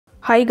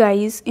Hi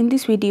guys, in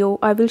this video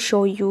I will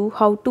show you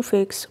how to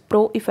fix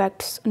pro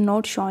effects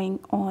not showing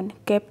on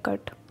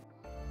CapCut.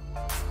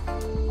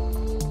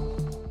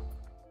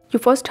 You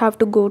first have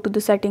to go to the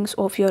settings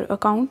of your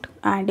account,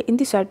 and in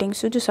the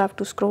settings you just have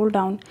to scroll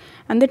down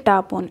and then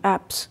tap on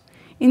apps.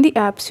 In the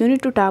apps you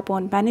need to tap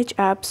on manage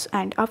apps,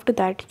 and after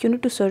that you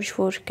need to search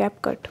for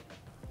CapCut.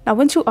 Now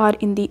once you are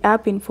in the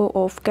app info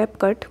of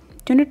CapCut,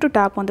 you need to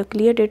tap on the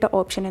clear data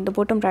option in the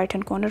bottom right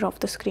hand corner of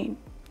the screen.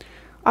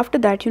 After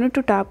that, you need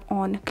to tap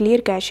on clear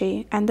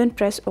cache and then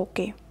press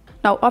OK.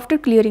 Now after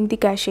clearing the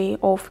cache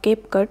of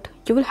CapCut,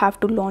 you will have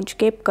to launch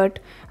CapCut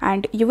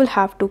and you will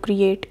have to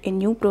create a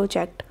new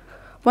project.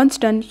 Once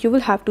done, you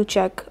will have to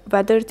check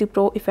whether the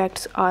pro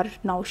effects are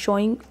now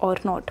showing or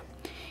not.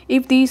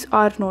 If these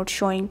are not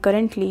showing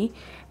currently,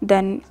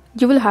 then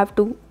you will have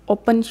to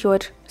open your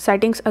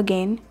settings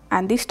again,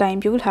 and this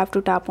time you will have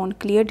to tap on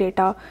clear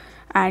data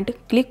and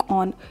click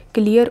on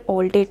clear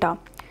all data.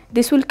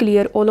 This will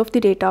clear all of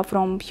the data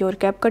from your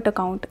CapCut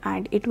account,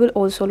 and it will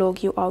also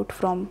log you out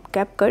from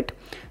CapCut.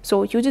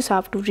 So you just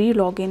have to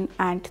re-log in,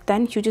 and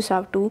then you just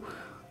have to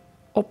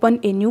open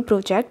a new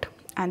project,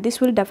 and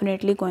this will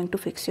definitely going to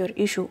fix your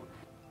issue.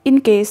 In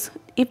case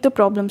if the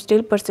problem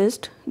still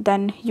persists,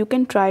 then you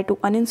can try to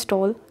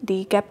uninstall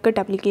the CapCut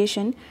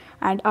application,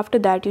 and after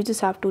that you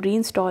just have to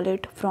reinstall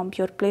it from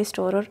your Play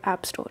Store or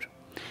App Store.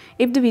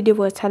 If the video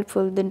was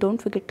helpful, then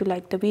don't forget to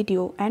like the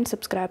video and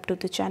subscribe to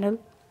the channel.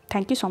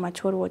 Thank you so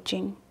much for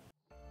watching.